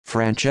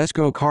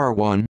Francesco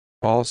Carrone,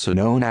 also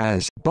known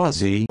as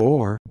Buzzy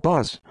or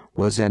Buzz,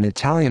 was an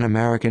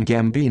Italian-American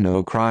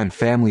Gambino crime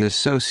family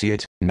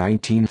associate,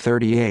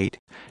 1938,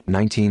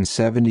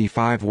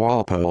 1975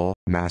 Walpole,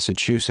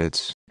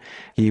 Massachusetts.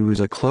 He was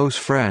a close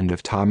friend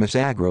of Thomas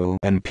Agro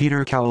and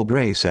Peter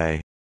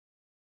Calabrese.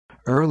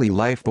 Early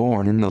life.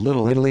 Born in the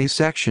Little Italy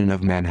section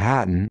of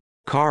Manhattan,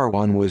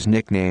 Carrone was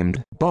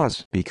nicknamed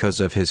Buzz because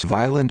of his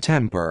violent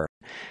temper.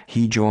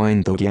 He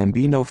joined the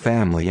Gambino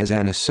family as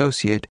an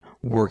associate,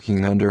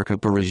 working under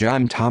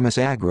caporegime Thomas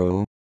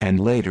Agro, and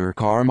later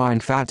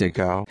Carmine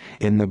Fatico,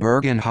 in the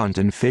Bergen Hunt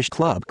and Fish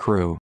Club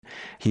crew.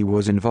 He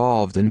was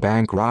involved in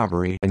bank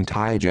robbery and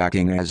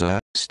hijacking as a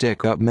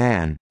stick-up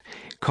man.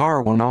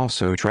 Carrone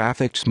also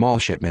trafficked small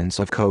shipments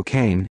of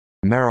cocaine,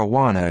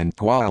 marijuana and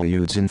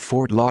quaaludes in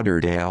Fort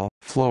Lauderdale,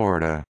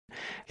 Florida.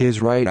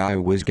 His right eye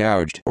was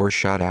gouged or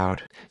shot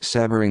out,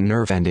 severing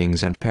nerve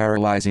endings and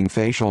paralyzing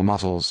facial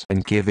muscles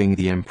and giving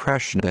the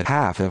impression that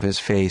half of his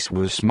face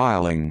was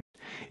smiling.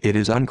 It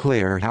is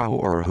unclear how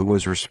or who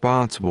was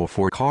responsible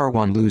for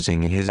Carrone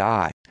losing his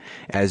eye.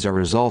 As a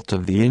result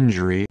of the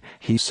injury,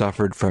 he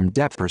suffered from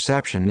depth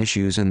perception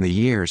issues in the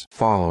years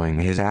following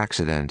his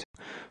accident.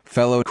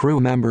 Fellow crew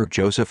member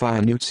Joseph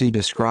Iannuzzi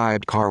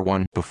described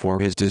Carrone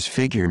before his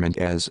disfigurement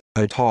as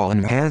a tall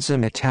and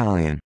handsome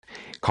Italian.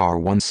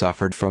 Carrone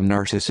suffered from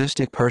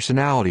narcissistic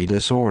personality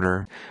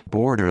disorder,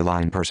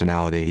 borderline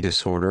personality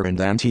disorder and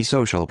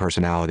antisocial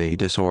personality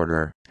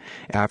disorder.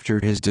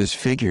 After his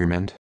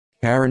disfigurement,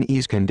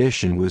 Carrone's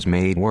condition was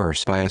made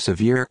worse by a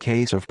severe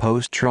case of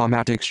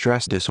post-traumatic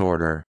stress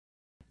disorder.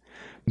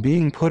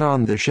 Being put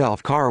on the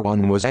shelf,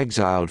 Carrone was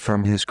exiled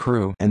from his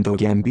crew and the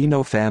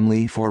Gambino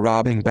family for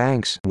robbing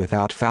banks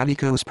without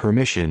Fatico's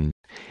permission.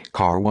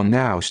 Carrone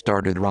now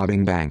started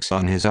robbing banks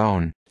on his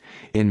own.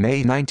 In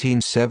May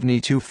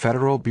 1972,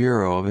 Federal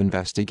Bureau of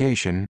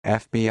Investigation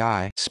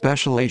 (FBI)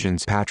 Special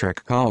Agents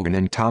Patrick Colgan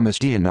and Thomas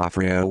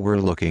D'Onofrio were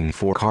looking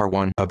for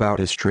Carrone about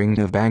a string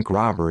of bank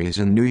robberies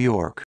in New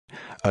York.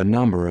 A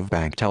number of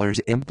bank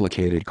tellers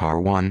implicated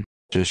Carrone,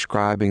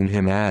 describing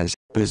him as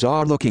a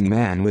bizarre-looking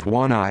man with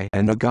one eye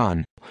and a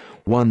gun.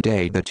 One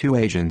day the two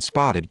agents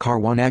spotted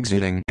Carrone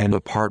exiting an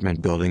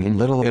apartment building in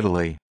Little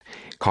Italy.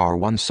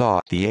 Carrone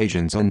saw the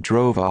agents and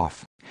drove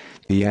off.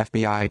 The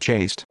FBI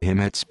chased him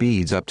at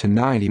speeds up to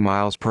 90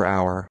 miles per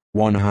hour,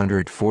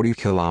 140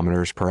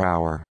 kilometers per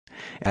hour.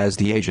 As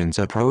the agents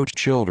approached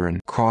children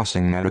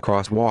crossing at a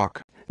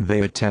crosswalk,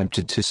 they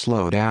attempted to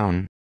slow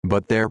down,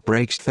 but their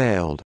brakes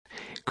failed.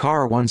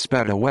 Carrone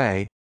sped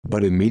away,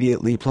 but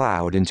immediately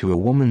plowed into a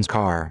woman's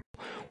car.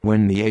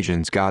 When the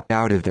agents got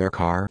out of their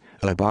car,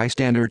 a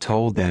bystander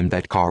told them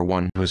that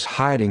Carrone was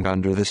hiding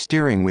under the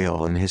steering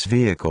wheel in his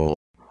vehicle.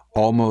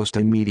 Almost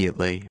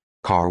immediately,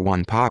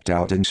 Carrone popped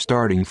out and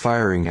started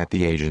firing at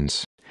the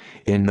agents.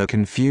 In the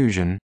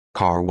confusion,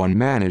 Carrone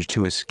managed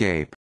to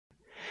escape.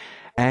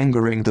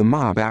 Angering the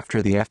mob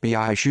after the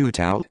FBI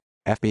shootout,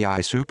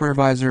 FBI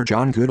Supervisor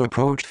John Good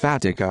approached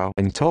Fatico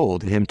and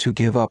told him to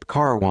give up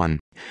Carrone.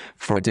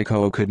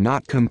 Fatico could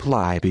not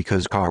comply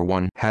because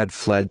Carrone had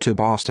fled to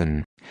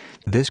Boston.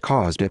 This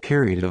caused a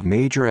period of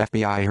major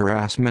FBI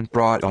harassment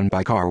brought on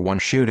by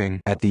Carrone shooting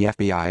at the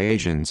FBI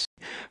agents.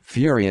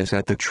 Furious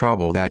at the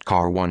trouble that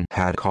Carrone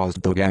had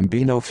caused the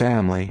Gambino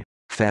family,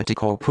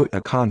 Fatico put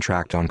a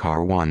contract on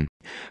Carrone.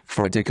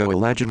 Fatico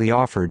allegedly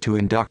offered to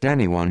induct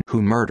anyone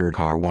who murdered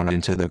Carrone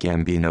into the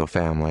Gambino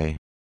family.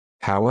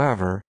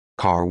 However,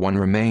 Carrone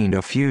remained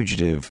a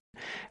fugitive.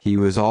 He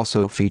was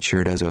also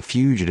featured as a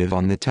fugitive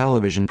on the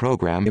television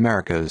program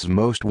America's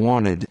Most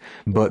Wanted,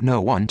 but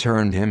no one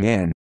turned him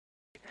in.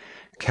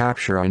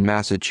 Capture in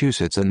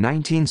Massachusetts in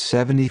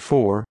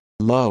 1974.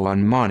 Low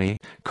on money,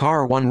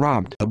 Carrone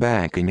robbed a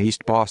bank in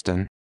East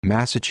Boston,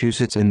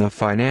 Massachusetts in the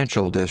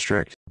financial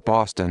district,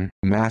 Boston,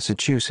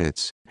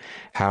 Massachusetts.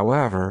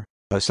 However,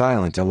 a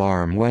silent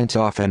alarm went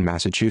off and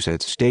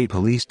Massachusetts State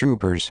Police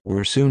troopers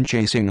were soon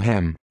chasing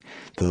him.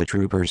 The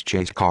troopers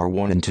chased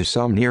Carrone into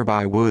some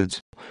nearby woods.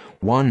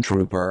 One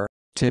trooper,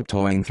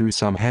 tiptoeing through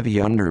some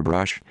heavy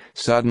underbrush,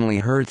 suddenly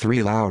heard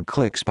 3 loud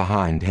clicks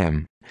behind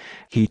him.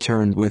 He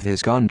turned with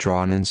his gun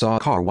drawn and saw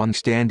Carrone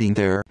standing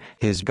there,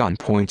 his gun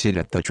pointed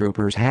at the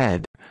trooper's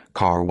head.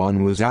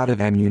 Carrone was out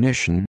of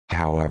ammunition,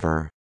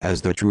 however.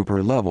 As the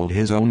trooper leveled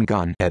his own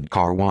gun at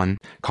Carrone,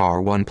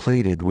 Carrone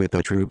pleaded with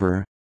the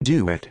trooper,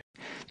 "Do it."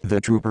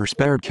 The trooper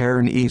spared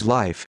Carrone's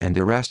life and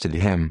arrested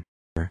him.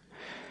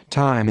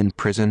 Time in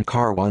prison.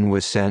 Carrone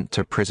was sent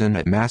to prison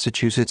at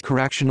Massachusetts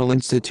Correctional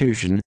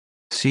Institution,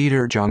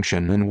 Cedar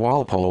Junction in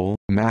Walpole,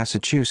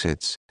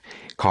 Massachusetts.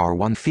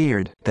 Carrone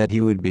feared that he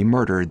would be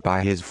murdered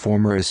by his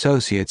former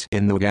associates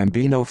in the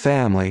Gambino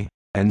family,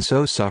 and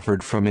so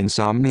suffered from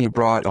insomnia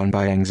brought on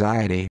by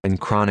anxiety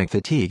and chronic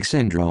fatigue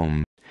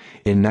syndrome.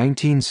 In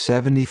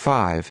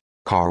 1975,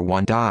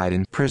 Carrone died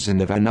in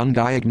prison of an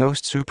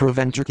undiagnosed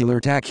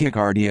supraventricular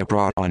tachycardia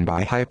brought on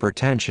by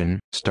hypertension,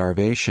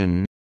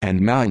 starvation,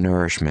 and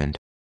malnourishment.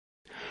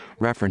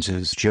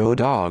 References: Joe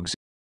Dogs.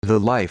 The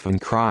Life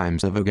and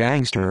Crimes of a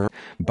Gangster,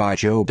 by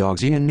Joe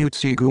Dogzy and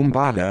Nutsi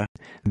Goombata.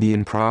 The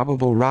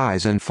Improbable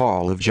Rise and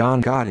Fall of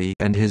John Gotti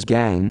and His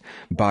Gang,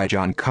 by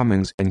John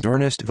Cummings and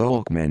Ernest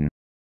Volkman.